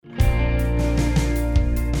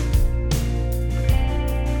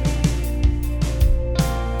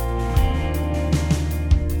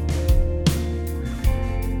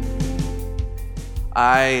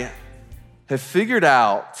I have figured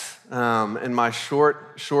out in my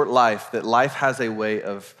short life that life has a way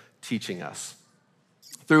of teaching us.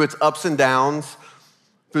 Through its ups and downs,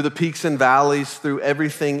 through the peaks and valleys, through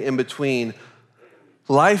everything in between,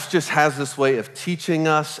 life just has this way of teaching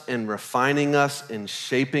us and refining us and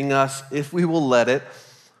shaping us, if we will let it,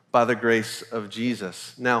 by the grace of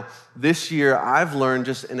Jesus. Now, this year, I've learned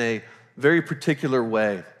just in a very particular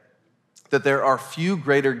way that there are few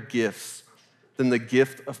greater gifts than the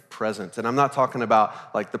gift of presence. And I'm not talking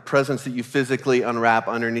about like the presents that you physically unwrap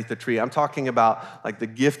underneath the tree. I'm talking about like the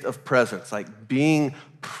gift of presence, like being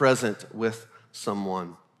present with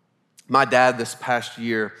someone. My dad this past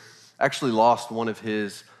year actually lost one of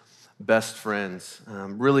his best friends,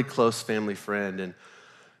 really close family friend. And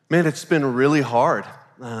man, it's been really hard.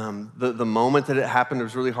 The moment that it happened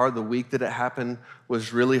was really hard. The week that it happened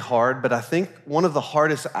was really hard. But I think one of the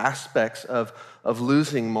hardest aspects of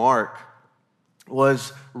losing Mark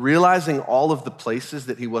was realizing all of the places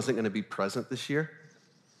that he wasn't going to be present this year.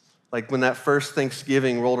 Like when that first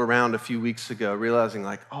Thanksgiving rolled around a few weeks ago, realizing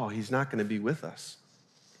like, oh, he's not going to be with us.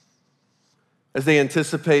 As they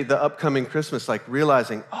anticipate the upcoming Christmas, like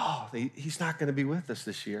realizing, oh, he's not going to be with us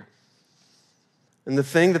this year. And the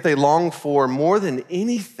thing that they long for more than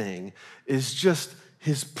anything is just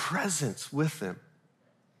his presence with them.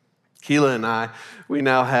 Keela and I, we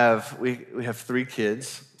have 3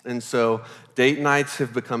 kids. And so date nights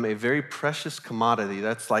have become a very precious commodity.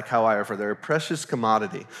 That's like how I refer. They're a precious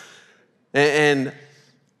commodity. And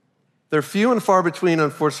they're few and far between,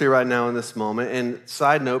 unfortunately, right now in this moment. And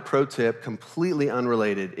side note, pro tip, completely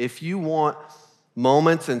unrelated. If you want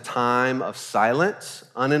moments and time of silence,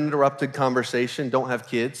 uninterrupted conversation, don't have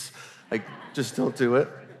kids. Like, just don't do it.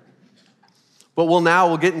 But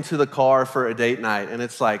we'll get into the car for a date night. And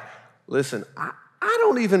it's like, listen, I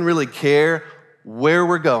don't even really care where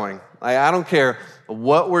we're going. I don't care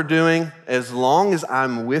what we're doing as long as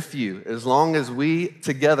I'm with you, as long as we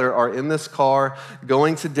together are in this car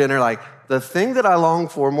going to dinner. Like the thing that I long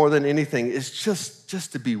for more than anything is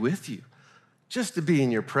just to be with you, just to be in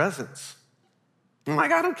your presence. I'm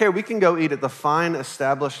like, I don't care. We can go eat at the fine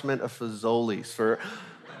establishment of Fazoli's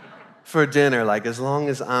for dinner, like as long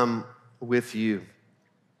as I'm with you.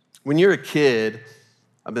 When you're a kid,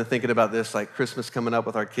 I've been thinking about this, like Christmas coming up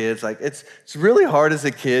with our kids. Like it's really hard as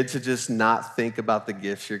a kid to just not think about the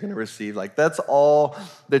gifts you're gonna receive. Like that's all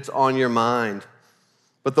that's on your mind.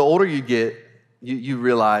 But the older you get, you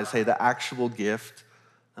realize, hey, the actual gift,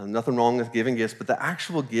 nothing wrong with giving gifts, but the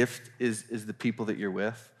actual gift is the people that you're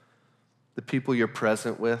with, the people you're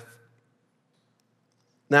present with.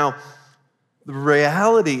 Now, the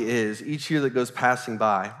reality is each year that goes passing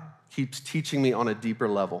by keeps teaching me on a deeper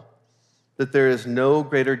level that there is no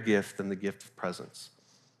greater gift than the gift of presence.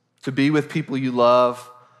 To be with people you love,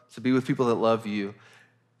 to be with people that love you.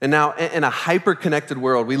 And now, in a hyper-connected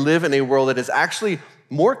world, we live in a world that is actually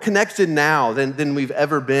more connected now than we've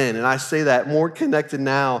ever been. And I say that, more connected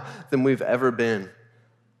now than we've ever been.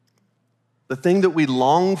 The thing that we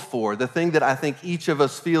long for, the thing that I think each of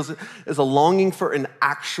us feels is a longing for an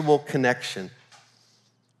actual connection.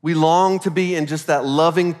 We long to be in just that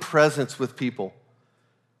loving presence with people.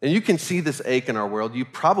 And you can see this ache in our world. You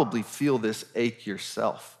probably feel this ache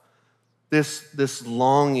yourself. This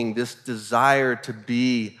longing, this desire to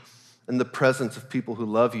be in the presence of people who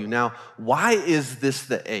love you. Now, why is this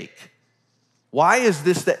the ache? Why is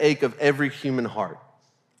this the ache of every human heart?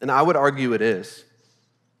 And I would argue it is.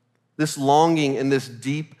 This longing and this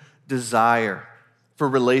deep desire for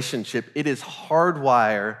relationship, it is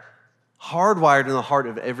hardwired in the heart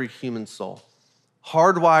of every human soul.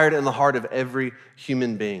 Hardwired in the heart of every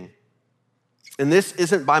human being. And this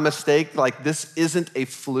isn't by mistake, like this isn't a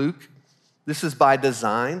fluke. This is by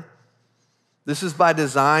design. This is by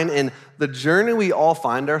design, and the journey we all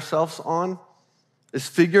find ourselves on is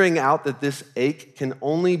figuring out that this ache can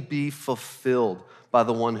only be fulfilled by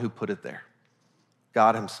the one who put it there,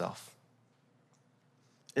 God himself.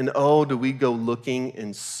 And oh, do we go looking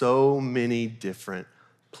in so many different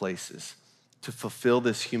places to fulfill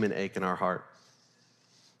this human ache in our heart.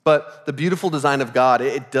 But the beautiful design of God,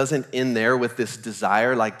 it doesn't end there with this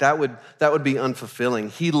desire. Like that would be unfulfilling.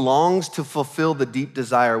 He longs to fulfill the deep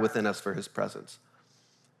desire within us for his presence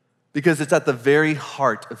because it's at the very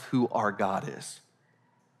heart of who our God is.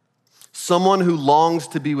 Someone who longs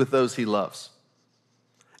to be with those he loves.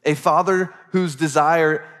 A father whose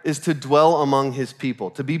desire is to dwell among his people,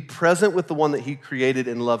 to be present with the one that he created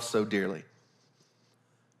and loves so dearly.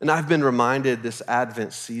 And I've been reminded this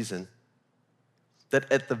Advent season that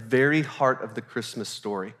at the very heart of the Christmas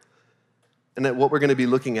story, and that what we're going to be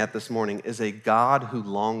looking at this morning is a God who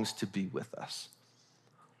longs to be with us.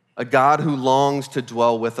 a God who longs to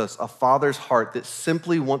dwell with us, a Father's heart that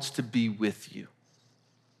simply wants to be with you,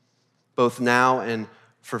 both now and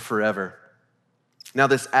for forever. Now,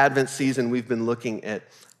 this Advent season, we've been looking at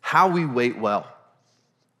how we wait well,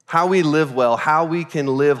 how we live well, how we can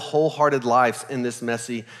live wholehearted lives in this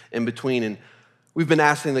messy in-between. And we've been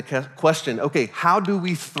asking the question, okay, how do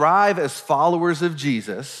we thrive as followers of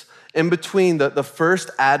Jesus in between the first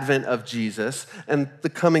advent of Jesus and the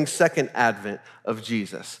coming second advent of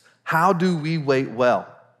Jesus? How do we wait well?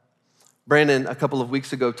 Brandon, a couple of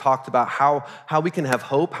weeks ago, talked about how we can have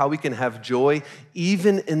hope, how we can have joy,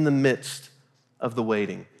 even in the midst of the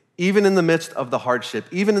waiting, even in the midst of the hardship,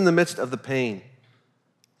 even in the midst of the pain.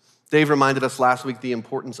 Dave reminded us last week the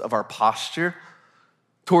importance of our posture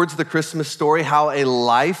towards the Christmas story, how a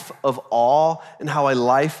life of awe and how a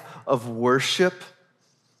life of worship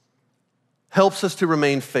helps us to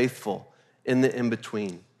remain faithful in the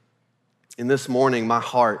in-between. And this morning, my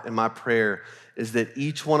heart and my prayer is that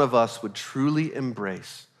each one of us would truly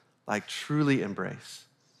embrace,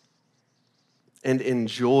 and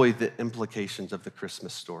enjoy the implications of the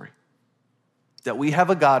Christmas story. That we have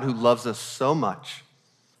a God who loves us so much,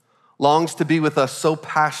 longs to be with us so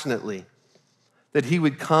passionately, that he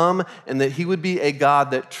would come and that he would be a God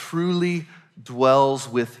that truly dwells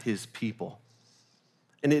with his people.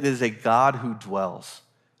 And it is a God who dwells.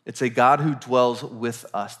 It's a God who dwells with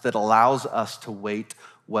us, that allows us to wait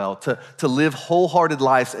well, to live wholehearted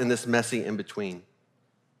lives in this messy in-between.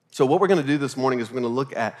 So what we're gonna do this morning is we're gonna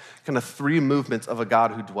look at kind of three movements of a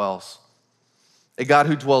God who dwells. A God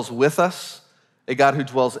who dwells with us, a God who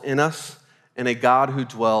dwells in us, and a God who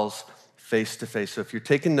dwells face to face. So if you're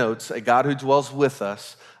taking notes, a God who dwells with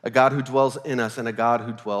us, a God who dwells in us, and a God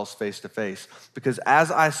who dwells face to face. Because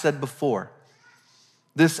as I said before,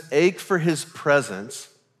 this ache for his presence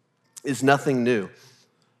is nothing new.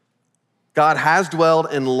 God has dwelled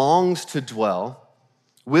and longs to dwell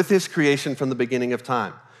with his creation from the beginning of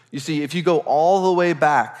time. You see, if you go all the way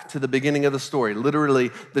back to the beginning of the story,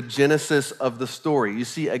 literally the genesis of the story, you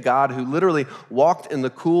see a God who literally walked in the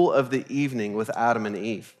cool of the evening with Adam and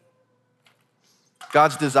Eve.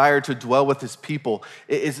 God's desire to dwell with his people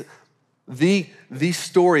is the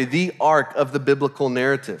story, the arc of the biblical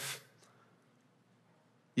narrative.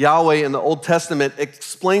 Yahweh in the Old Testament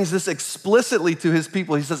explains this explicitly to his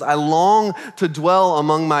people. He says, I long to dwell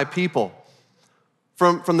among my people.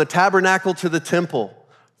 From the tabernacle to the temple,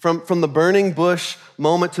 from the burning bush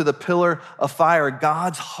moment to the pillar of fire,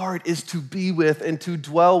 God's heart is to be with and to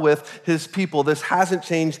dwell with his people. This hasn't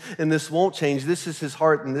changed and this won't change. This is his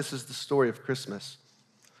heart and this is the story of Christmas.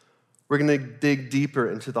 We're gonna dig deeper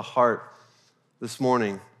into the heart this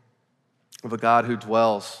morning of a God who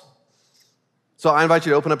dwells. So I invite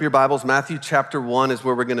you to open up your Bibles. Matthew chapter 1 is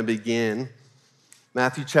where we're gonna begin.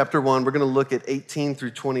 Matthew chapter 1, we're gonna look at 18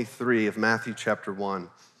 through 23 of Matthew chapter 1.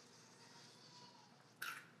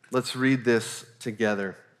 Let's read this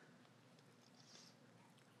together.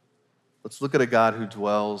 Let's look at a God who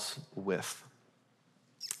dwells with.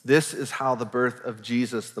 This is how the birth of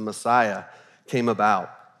Jesus, the Messiah, came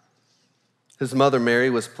about. His mother, Mary,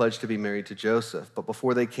 was pledged to be married to Joseph, but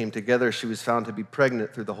before they came together, she was found to be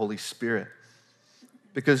pregnant through the Holy Spirit.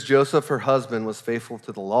 Because Joseph, her husband, was faithful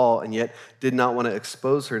to the law and yet did not want to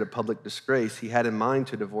expose her to public disgrace, he had in mind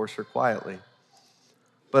to divorce her quietly.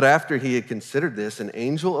 But after he had considered this, an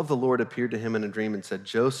angel of the Lord appeared to him in a dream and said,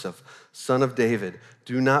 Joseph, son of David,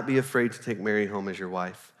 do not be afraid to take Mary home as your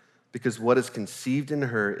wife, because what is conceived in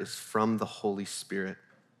her is from the Holy Spirit.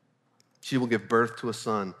 She will give birth to a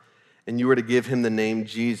son, and you are to give him the name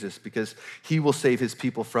Jesus, because he will save his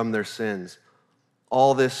people from their sins.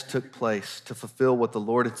 All this took place to fulfill what the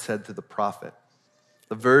Lord had said through the prophet.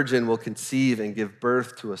 The virgin will conceive and give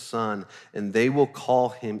birth to a son, and they will call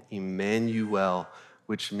him Emmanuel,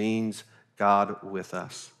 which means God with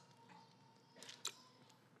us.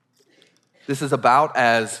 This is about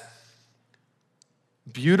as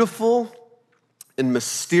beautiful and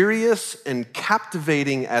mysterious and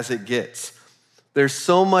captivating as it gets. There's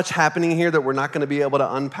so much happening here that we're not going to be able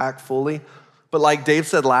to unpack fully. But like Dave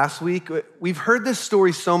said last week, we've heard this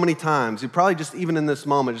story so many times. You probably just, even in this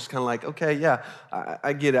moment, just kind of like, okay, yeah,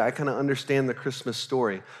 I get it. I kind of understand the Christmas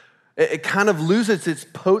story. It kind of loses its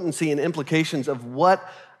potency and implications of what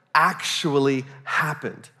actually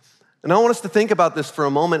happened. And I want us to think about this for a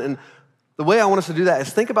moment. And the way I want us to do that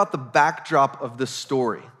is think about the backdrop of this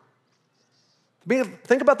story.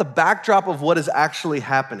 Think about the backdrop of what is actually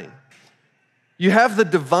happening. You have the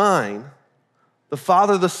divine, the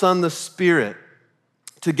Father, the Son, the Spirit,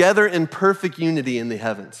 together in perfect unity in the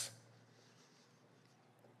heavens.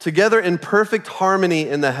 Together in perfect harmony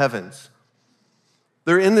in the heavens.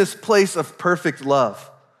 They're in this place of perfect love.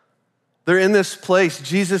 They're in this place,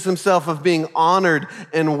 Jesus himself, of being honored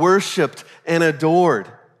and worshiped and adored.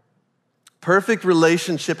 Perfect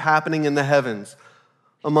relationship happening in the heavens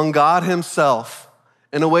among God himself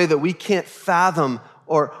in a way that we can't fathom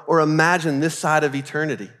or imagine this side of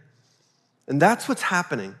eternity. And that's what's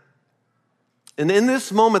happening. And in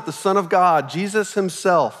this moment, the Son of God, Jesus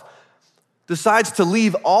himself, decides to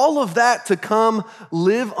leave all of that to come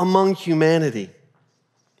live among humanity.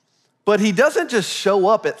 But he doesn't just show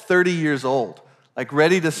up at 30 years old, like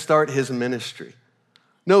ready to start his ministry.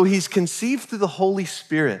 No, he's conceived through the Holy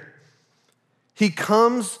Spirit. He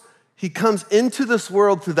comes into this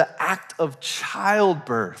world through the act of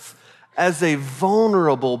childbirth as a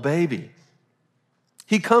vulnerable baby.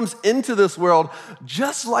 He comes into this world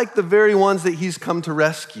just like the very ones that he's come to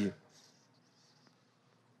rescue.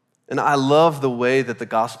 And I love the way that the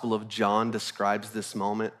Gospel of John describes this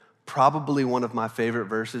moment, probably one of my favorite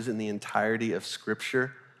verses in the entirety of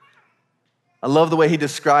Scripture. I love the way he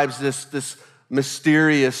describes this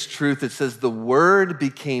mysterious truth. It says, the Word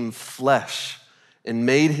became flesh and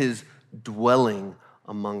made his dwelling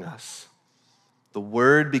among us. The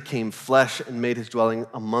Word became flesh and made his dwelling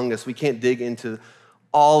among us. We can't dig into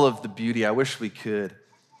all of the beauty, I wish we could,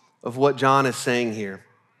 of what John is saying here.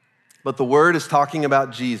 But the Word is talking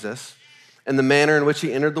about Jesus and the manner in which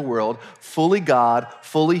he entered the world, fully God,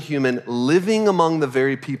 fully human, living among the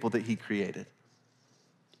very people that he created.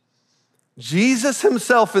 Jesus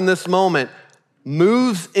himself in this moment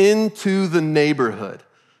moves into the neighborhood.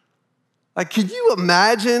 Like, can you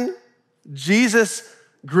imagine Jesus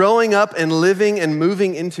growing up and living and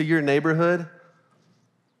moving into your neighborhood?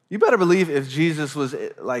 You better believe if Jesus was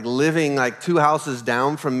like living like 2 houses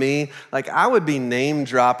down from me, like I would be name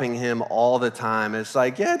dropping him all the time. It's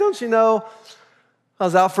like, yeah, don't you know, I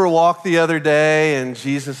was out for a walk the other day and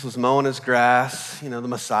Jesus was mowing his grass, the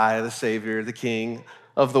Messiah, the Savior, the King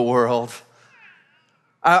of the world.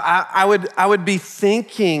 I would be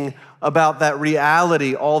thinking about that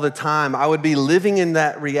reality all the time. I would be living in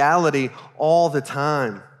that reality all the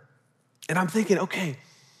time. And I'm thinking, okay,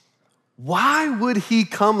 why would he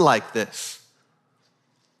come like this?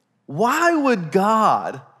 Why would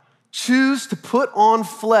God choose to put on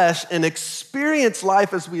flesh and experience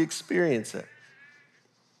life as we experience it?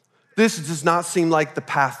 This does not seem like the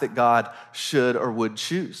path that God should or would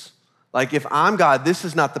choose. Like if I'm God, this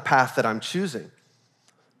is not the path that I'm choosing.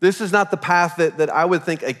 This is not the path that I would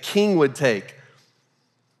think a king would take.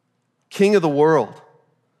 King of the world.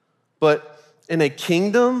 But in a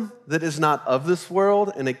kingdom that is not of this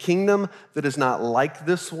world, in a kingdom that is not like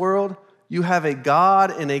this world, you have a God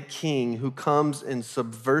and a king who comes in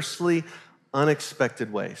subversely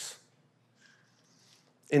unexpected ways.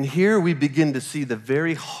 And here we begin to see the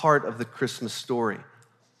very heart of the Christmas story.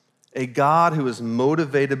 A God who is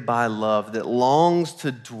motivated by love, that longs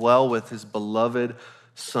to dwell with his beloved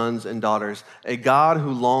sons and daughters. A God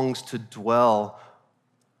who longs to dwell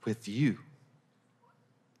with you.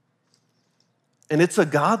 And it's a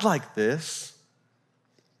God like this.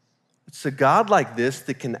 It's a God like this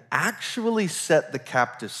that can actually set the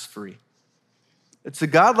captives free. It's a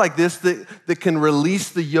God like this that can release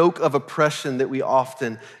the yoke of oppression that we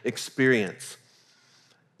often experience.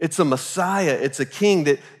 It's a Messiah, it's a king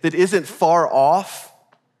that isn't far off,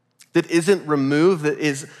 that isn't removed, that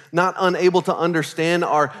is not unable to understand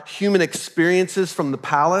our human experiences from the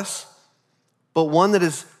palace, but one that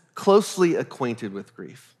is closely acquainted with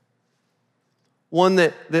grief. One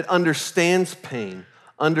that understands pain,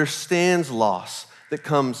 understands loss that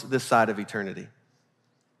comes this side of eternity.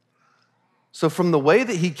 So from the way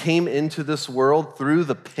that he came into this world through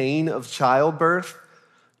the pain of childbirth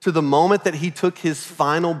to the moment that he took his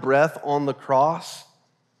final breath on the cross,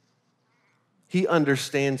 he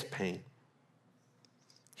understands pain.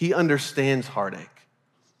 He understands heartache.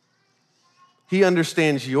 He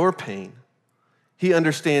understands your pain. He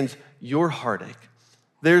understands your heartache.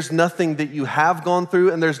 There's nothing that you have gone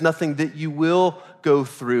through and there's nothing that you will go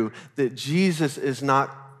through that Jesus is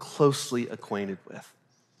not closely acquainted with.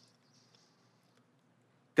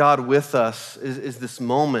 God with us is this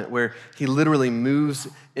moment where he literally moves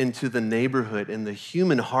into the neighborhood and the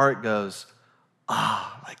human heart goes,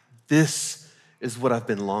 like this is what I've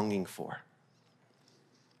been longing for.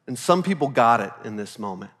 And some people got it in this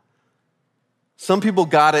moment. Some people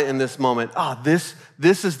got it in this moment. This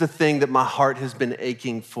is the thing that my heart has been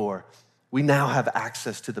aching for. We now have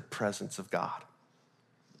access to the presence of God.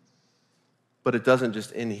 But it doesn't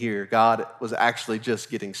just end here. God was actually just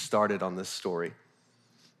getting started on this story.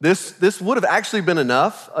 This would have actually been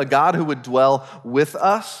enough, a God who would dwell with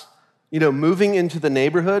us, moving into the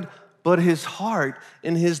neighborhood, but his heart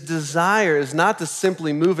and his desire is not to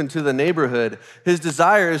simply move into the neighborhood. His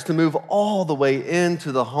desire is to move all the way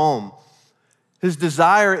into the home. His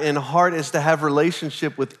desire and heart is to have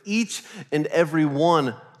relationship with each and every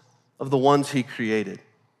one of the ones he created.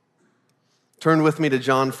 Turn with me to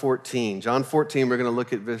John 14. John 14, we're going to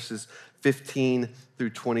look at verses 15 through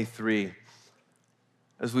 23.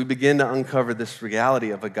 As we begin to uncover this reality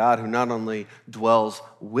of a God who not only dwells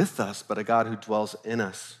with us, but a God who dwells in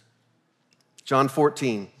us. John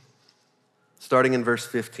 14, starting in verse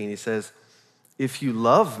 15, he says, "If you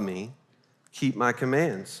love me, keep my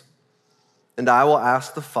commands, and I will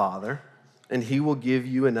ask the Father, and he will give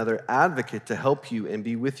you another advocate to help you and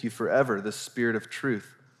be with you forever, the Spirit of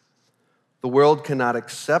truth. The world cannot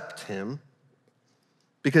accept him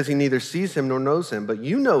because he neither sees him nor knows him, but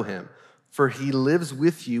you know him, for he lives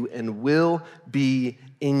with you and will be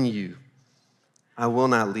in you. I will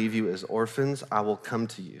not leave you as orphans, I will come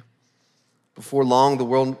to you. Before long, the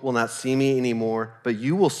world will not see me anymore, but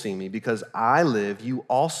you will see me. Because I live, you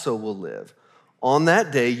also will live. On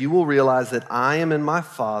that day, you will realize that I am in my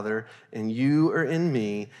Father, and you are in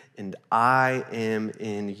me, and I am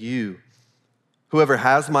in you. Whoever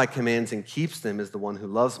has my commands and keeps them is the one who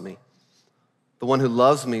loves me. The one who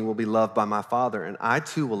loves me will be loved by my Father, and I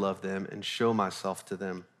too will love them and show myself to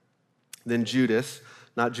them." Then Judas,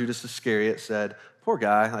 not Judas Iscariot, said, poor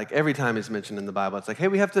guy, like every time he's mentioned in the Bible, it's like, hey,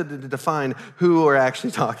 we have to define who we're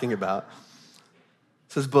actually talking about.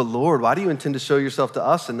 It says, "But Lord, why do you intend to show yourself to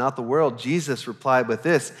us and not the world?" Jesus replied with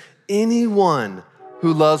this, "Anyone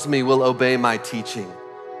who loves me will obey my teaching.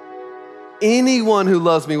 Anyone who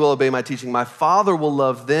loves me will obey my teaching. My Father will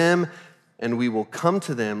love them, and we will come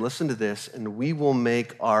to them," listen to this, "and we will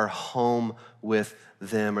make our home with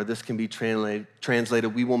them." Or this can be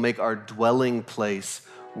translated, we will make our dwelling place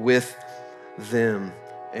with them.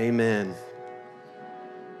 Amen.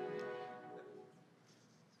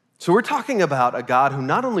 So we're talking about a God who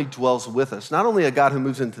not only dwells with us, not only a God who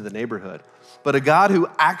moves into the neighborhood, but a God who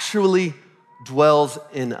actually dwells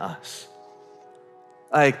in us.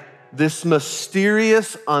 Like this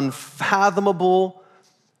mysterious, unfathomable,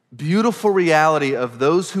 beautiful reality of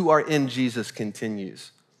those who are in Jesus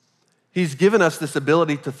continues. He's given us this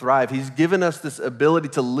ability to thrive. He's given us this ability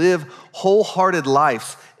to live wholehearted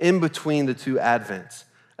lives in between the two Advents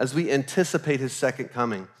as we anticipate his second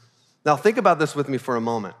coming. Now think about this with me for a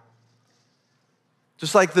moment.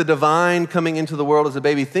 Just like the divine coming into the world as a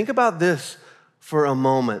baby, think about this for a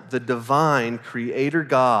moment. The divine creator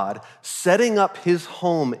God setting up his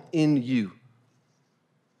home in you.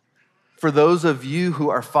 For those of you who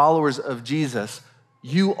are followers of Jesus,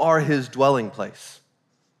 you are his dwelling place.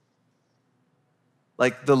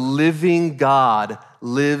 Like the living God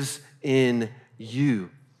lives in you.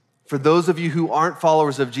 For those of you who aren't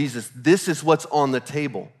followers of Jesus, this is what's on the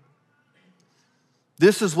table.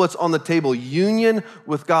 This is what's on the table. Union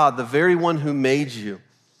with God, the very one who made you,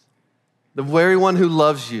 the very one who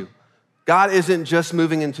loves you. God isn't just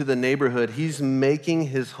moving into the neighborhood. He's making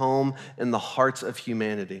his home in the hearts of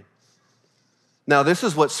humanity. Now, this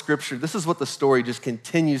is what the story just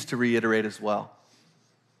continues to reiterate as well.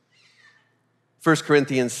 1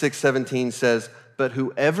 Corinthians 6:17 says, "But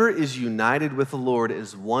whoever is united with the Lord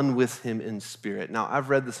is one with him in spirit." Now, I've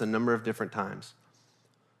read this a number of different times.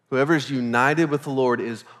 Whoever is united with the Lord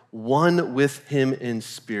is one with him in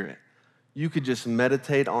spirit. You could just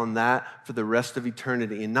meditate on that for the rest of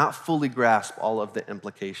eternity and not fully grasp all of the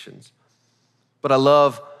implications. But I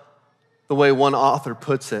love the way one author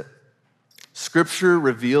puts it. Scripture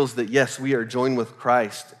reveals that, yes, we are joined with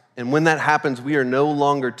Christ. And when that happens, we are no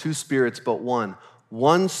longer two spirits, but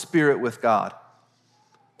one spirit with God.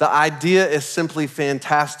 The idea is simply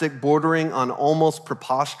fantastic, bordering on almost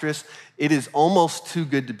preposterous. It is almost too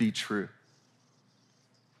good to be true.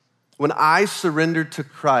 When I surrendered to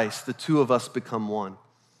Christ, the two of us become one.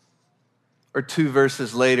 Or 2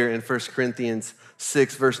 verses later in 1 Corinthians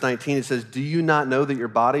 6, verse 19, it says, "Do you not know that your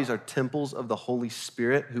bodies are temples of the Holy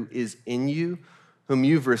Spirit who is in you, whom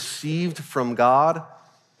you've received from God?"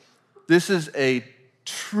 This is a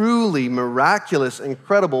truly miraculous,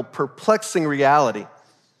 incredible, perplexing reality.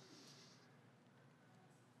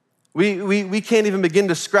 We can't even begin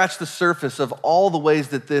to scratch the surface of all the ways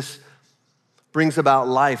that this brings about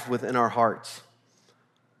life within our hearts.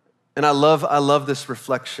 And I love this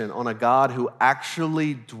reflection on a God who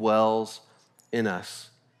actually dwells in us.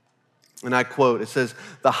 And I quote, it says,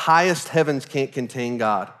 "The highest heavens can't contain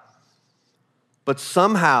God, but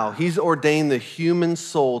somehow he's ordained the human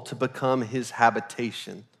soul to become his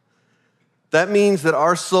habitation. That means that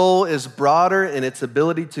our soul is broader in its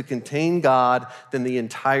ability to contain God than the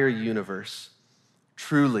entire universe.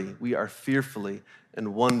 Truly, we are fearfully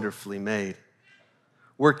and wonderfully made.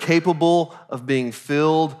 We're capable of being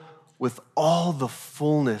filled with all the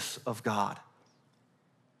fullness of God.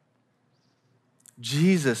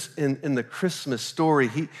 Jesus, in the Christmas story,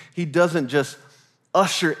 he doesn't just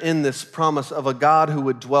usher in this promise of a God who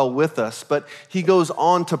would dwell with us, but he goes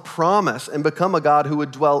on to promise and become a God who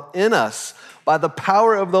would dwell in us by the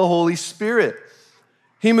power of the Holy Spirit.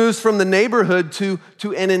 He moves from the neighborhood to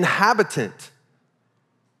an inhabitant,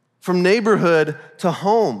 from neighborhood to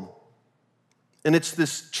home. And it's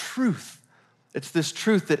this truth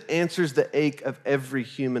that answers the ache of every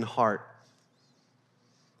human heart.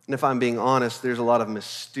 And if I'm being honest, there's a lot of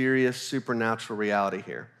mysterious supernatural reality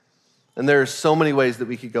here. And there are so many ways that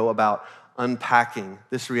we could go about unpacking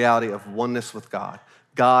this reality of oneness with God,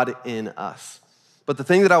 God in us. But the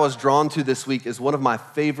thing that I was drawn to this week is one of my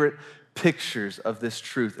favorite pictures of this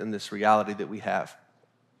truth and this reality that we have.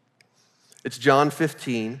 It's John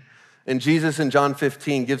 15, and Jesus in John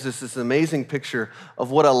 15 gives us this amazing picture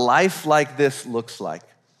of what a life like this looks like.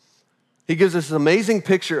 He gives us an amazing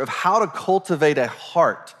picture of how to cultivate a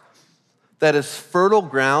heart that is fertile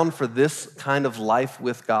ground for this kind of life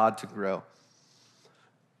with God to grow.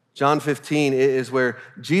 John 15 is where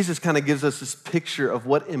Jesus kind of gives us this picture of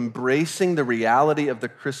what embracing the reality of the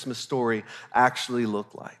Christmas story actually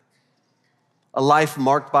looked like. A life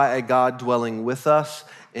marked by a God dwelling with us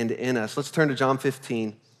and in us. Let's turn to John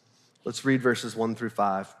 15. Let's read verses 1 through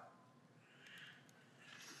 5.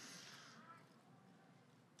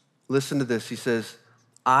 Listen to this. He says,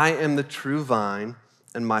 I am the true vine,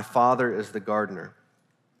 and my Father is the gardener.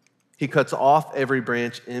 He cuts off every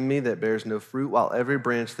branch in me that bears no fruit, while every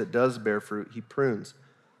branch that does bear fruit, he prunes,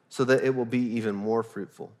 so that it will be even more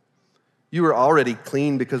fruitful. You are already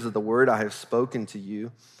clean because of the word I have spoken to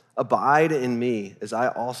you. Abide in me, as I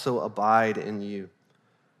also abide in you.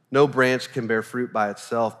 No branch can bear fruit by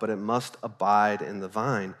itself, but it must abide in the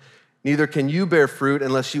vine. Neither can you bear fruit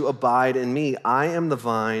unless you abide in me. I am the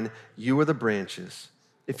vine, you are the branches.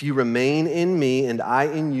 If you remain in me and I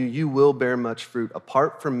in you, you will bear much fruit.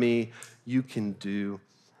 Apart from me, you can do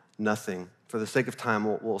nothing. For the sake of time,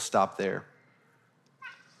 we'll stop there.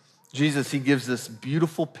 Jesus, he gives this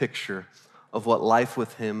beautiful picture of what life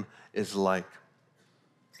with him is like.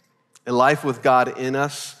 A life with God in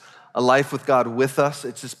us, a life with God with us.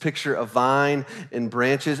 It's this picture of vine and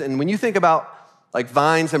branches. And when you think about like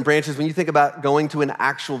vines and branches, when you think about going to an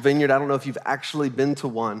actual vineyard, I don't know if you've actually been to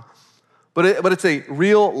one, but it's a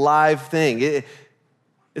real live thing.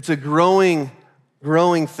 It's a growing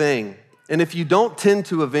thing. And if you don't tend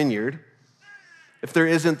to a vineyard, if there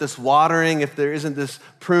isn't this watering, if there isn't this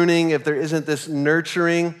pruning, if there isn't this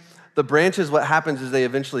nurturing, the branches, what happens is they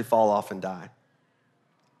eventually fall off and die.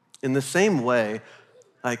 In the same way,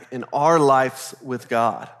 like in our lives with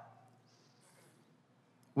God,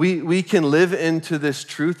 we can live into this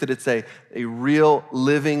truth that it's a real,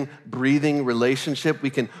 living, breathing relationship. We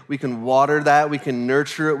can water that, we can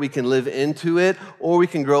nurture it, we can live into it, or we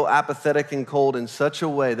can grow apathetic and cold in such a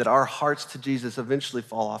way that our hearts to Jesus eventually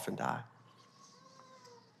fall off and die.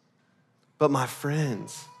 But my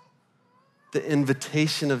friends, the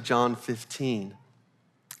invitation of John 15,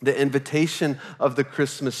 the invitation of the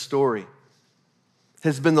Christmas story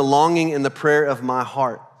has been the longing and the prayer of my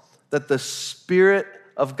heart that the Spirit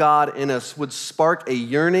of God in us would spark a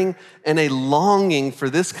yearning and a longing for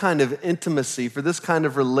this kind of intimacy, for this kind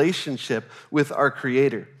of relationship with our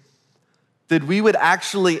Creator. That we would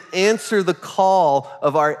actually answer the call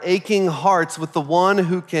of our aching hearts with the one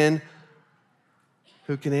who can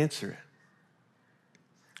answer it.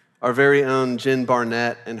 Our very own Jen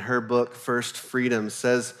Barnett, in her book, First Freedom,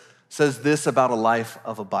 says this about a life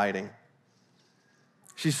of abiding.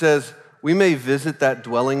 She says, we may visit that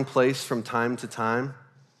dwelling place from time to time,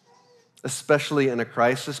 especially in a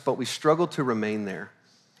crisis, but we struggle to remain there.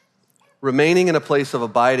 Remaining in a place of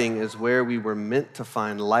abiding is where we were meant to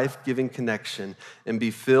find life-giving connection and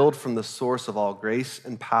be filled from the source of all grace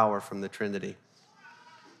and power from the Trinity.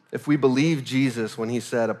 If we believe Jesus when he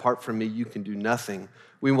said, apart from me, you can do nothing,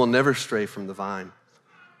 we will never stray from the vine.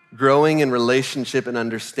 Growing in relationship and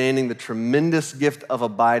understanding the tremendous gift of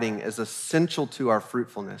abiding is essential to our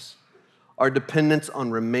fruitfulness. Our dependence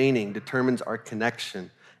on remaining determines our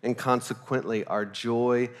connection and consequently our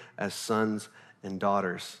joy as sons and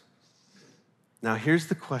daughters. Now, here's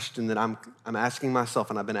the question that I'm asking myself,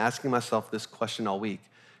 and I've been asking myself this question all week.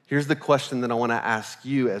 Here's the question that I want to ask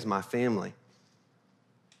you as my family.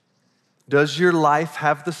 Does your life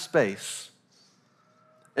have the space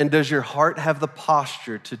and does your heart have the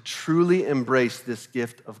posture to truly embrace this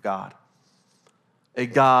gift of God? A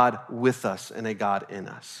God with us and a God in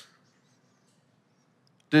us.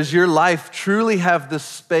 Does your life truly have the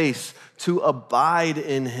space to abide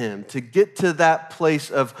in him, to get to that place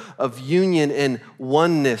of union and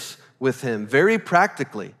oneness with him? Very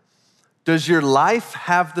practically, does your life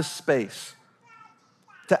have the space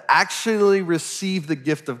to actually receive the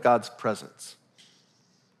gift of God's presence?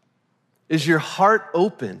 Is your heart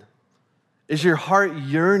open? Is your heart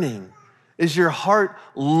yearning? Is your heart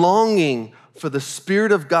longing for the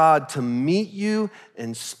Spirit of God to meet you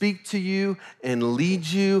and speak to you and lead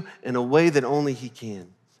you in a way that only he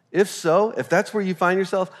can? If so, if that's where you find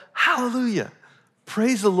yourself, hallelujah,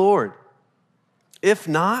 praise the Lord. If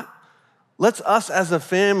not, let's us as a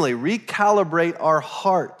family recalibrate our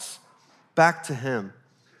hearts back to him.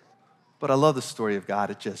 But I love the story of God.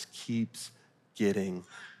 It just keeps getting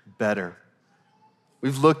better.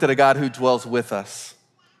 We've looked at a God who dwells with us.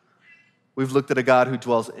 We've looked at a God who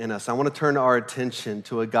dwells in us. I want to turn our attention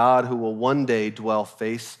to a God who will one day dwell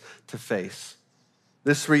face to face.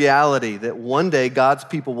 This reality that one day God's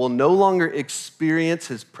people will no longer experience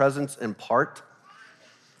his presence in part,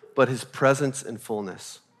 but his presence in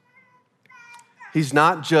fullness. He's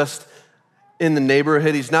not just in the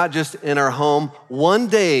neighborhood. He's not just in our home. One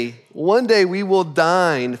day we will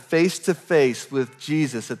dine face to face with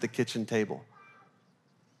Jesus at the kitchen table.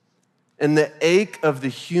 And the ache of the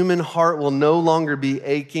human heart will no longer be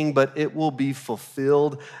aching, but it will be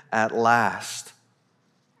fulfilled at last.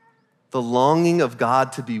 The longing of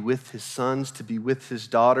God to be with his sons, to be with his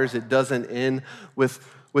daughters, it doesn't end with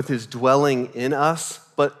his dwelling in us,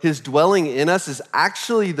 but his dwelling in us is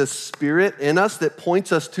actually the Spirit in us that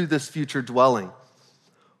points us to this future dwelling.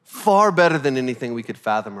 Far better than anything we could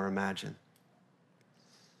fathom or imagine.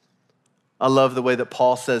 I love the way that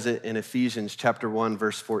Paul says it in Ephesians chapter 1,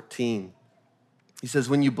 verse 14. He says,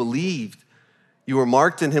 when you believed, you were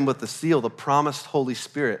marked in him with the seal, the promised Holy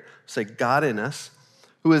Spirit, say God in us,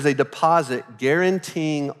 who is a deposit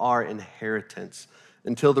guaranteeing our inheritance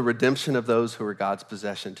until the redemption of those who are God's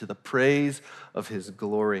possession, to the praise of his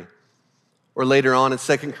glory. Or later on in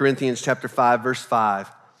 2 Corinthians chapter 5, verse 5,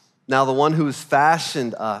 now the one who has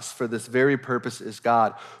fashioned us for this very purpose is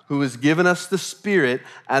God, who has given us the Spirit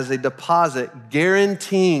as a deposit,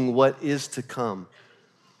 guaranteeing what is to come.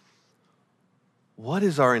 What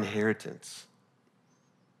is our inheritance?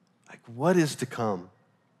 Like, what is to come?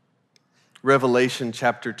 Revelation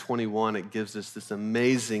chapter 21, it gives us this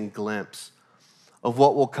amazing glimpse of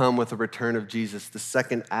what will come with the return of Jesus, the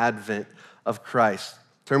second advent of Christ.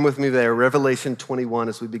 Turn with me there, Revelation 21,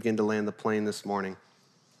 as we begin to land the plane this morning.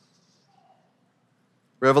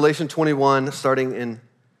 Revelation 21, starting in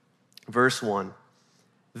verse 1.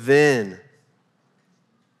 Then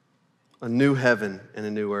a new heaven and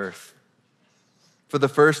a new earth. For the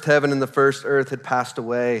first heaven and the first earth had passed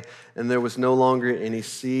away, and there was no longer any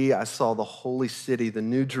sea. I saw the holy city, the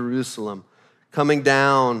new Jerusalem, coming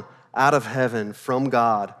down out of heaven from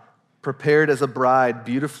God, prepared as a bride,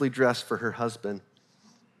 beautifully dressed for her husband.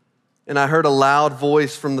 And I heard a loud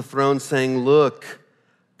voice from the throne saying, look,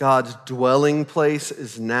 God's dwelling place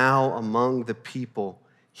is now among the people.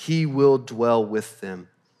 He will dwell with them.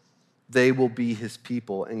 They will be his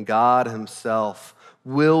people, and God himself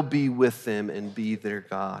will be with them and be their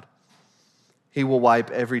God. He will wipe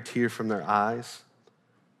every tear from their eyes.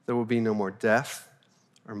 There will be no more death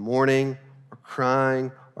or mourning or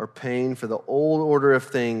crying or pain, for the old order of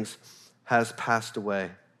things has passed away.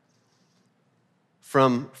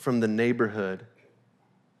 From the neighborhood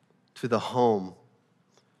to the home,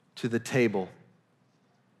 to the table,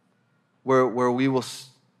 where we will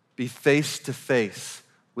be face to face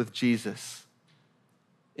with Jesus.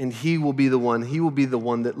 And he will be the one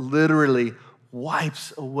that literally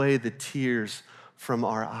wipes away the tears from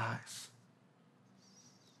our eyes.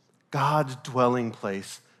 God's dwelling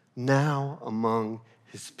place now among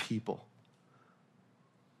his people.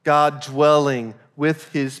 God dwelling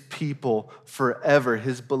with his people forever,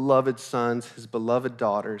 his beloved sons, his beloved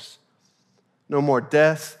daughters. No more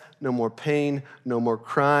death, no more pain, no more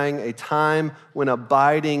crying, a time when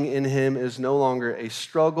abiding in him is no longer a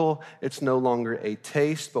struggle, it's no longer a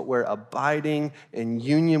taste, but where abiding in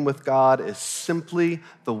union with God is simply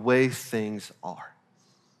the way things are.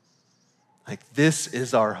 Like, this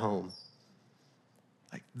is our home.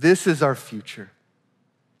 Like, this is our future.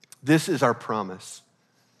 This is our promise.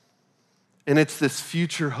 And it's this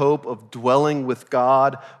future hope of dwelling with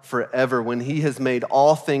God forever when he has made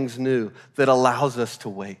all things new that allows us to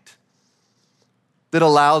wait, that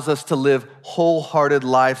allows us to live wholehearted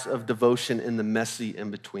lives of devotion in the messy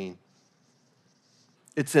in-between.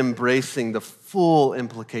 It's embracing the full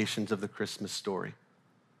implications of the Christmas story.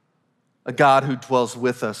 a God who dwells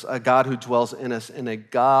with us, a God who dwells in us, and a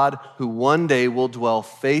God who one day will dwell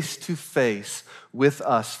face to face with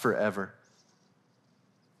us forever.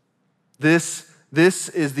 This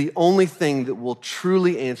is the only thing that will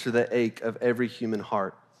truly answer the ache of every human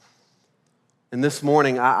heart. And this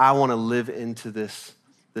morning, I want to live into this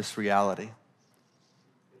reality.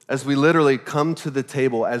 As we literally come to the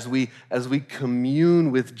table, as we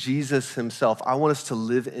commune with Jesus himself, I want us to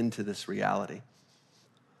live into this reality.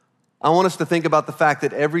 I want us to think about the fact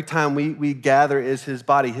that every time we gather as his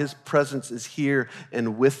body, his presence is here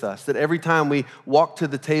and with us. That every time we walk to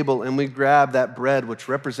the table and we grab that bread, which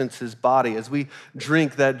represents his body, as we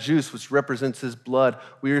drink that juice, which represents his blood,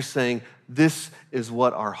 we are saying, this is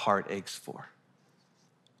what our heart aches for.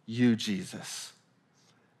 You, Jesus.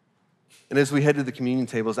 And as we head to the communion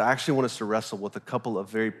tables, I actually want us to wrestle with a couple of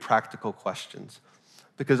very practical questions,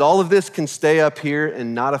 because all of this can stay up here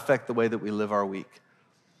and not affect the way that we live our week.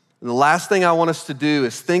 And the last thing I want us to do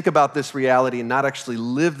is think about this reality and not actually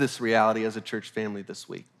live this reality as a church family this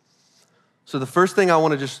week. So the first thing I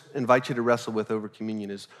want to just invite you to wrestle with over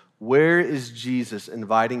communion is, where is Jesus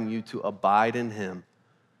inviting you to abide in him,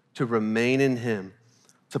 to remain in him,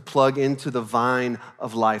 to plug into the vine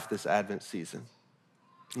of life this Advent season?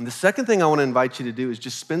 And the second thing I want to invite you to do is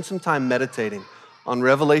just spend some time meditating on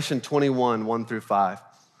Revelation 21, 1 through 5.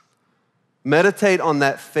 Meditate on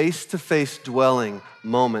that face-to-face dwelling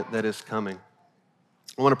moment that is coming.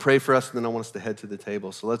 I want to pray for us, and then I want us to head to the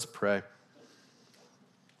table. So let's pray.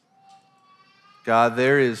 God,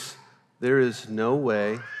 there is no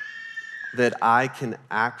way that I can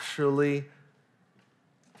actually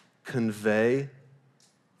convey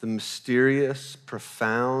the mysterious,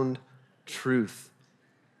 profound truth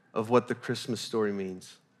of what the Christmas story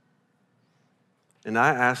means. And I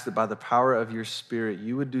ask that by the power of your Spirit,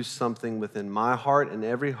 you would do something within my heart and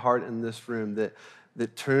every heart in this room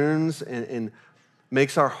that turns and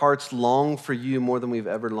makes our hearts long for you more than we've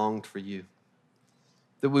ever longed for you.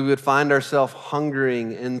 That we would find ourselves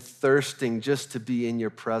hungering and thirsting just to be in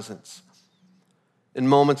your presence. In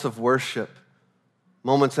moments of worship,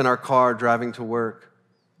 moments in our car driving to work,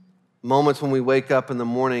 moments when we wake up in the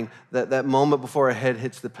morning, that moment before our head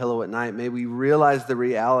hits the pillow at night, may we realize the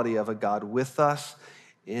reality of a God with us,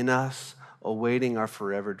 in us, awaiting our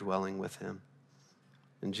forever dwelling with him.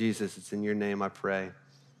 And Jesus, it's in your name I pray.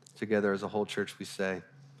 Together as a whole church we say,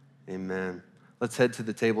 amen. Let's head to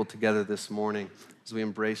the table together this morning as we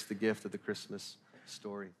embrace the gift of the Christmas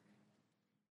story.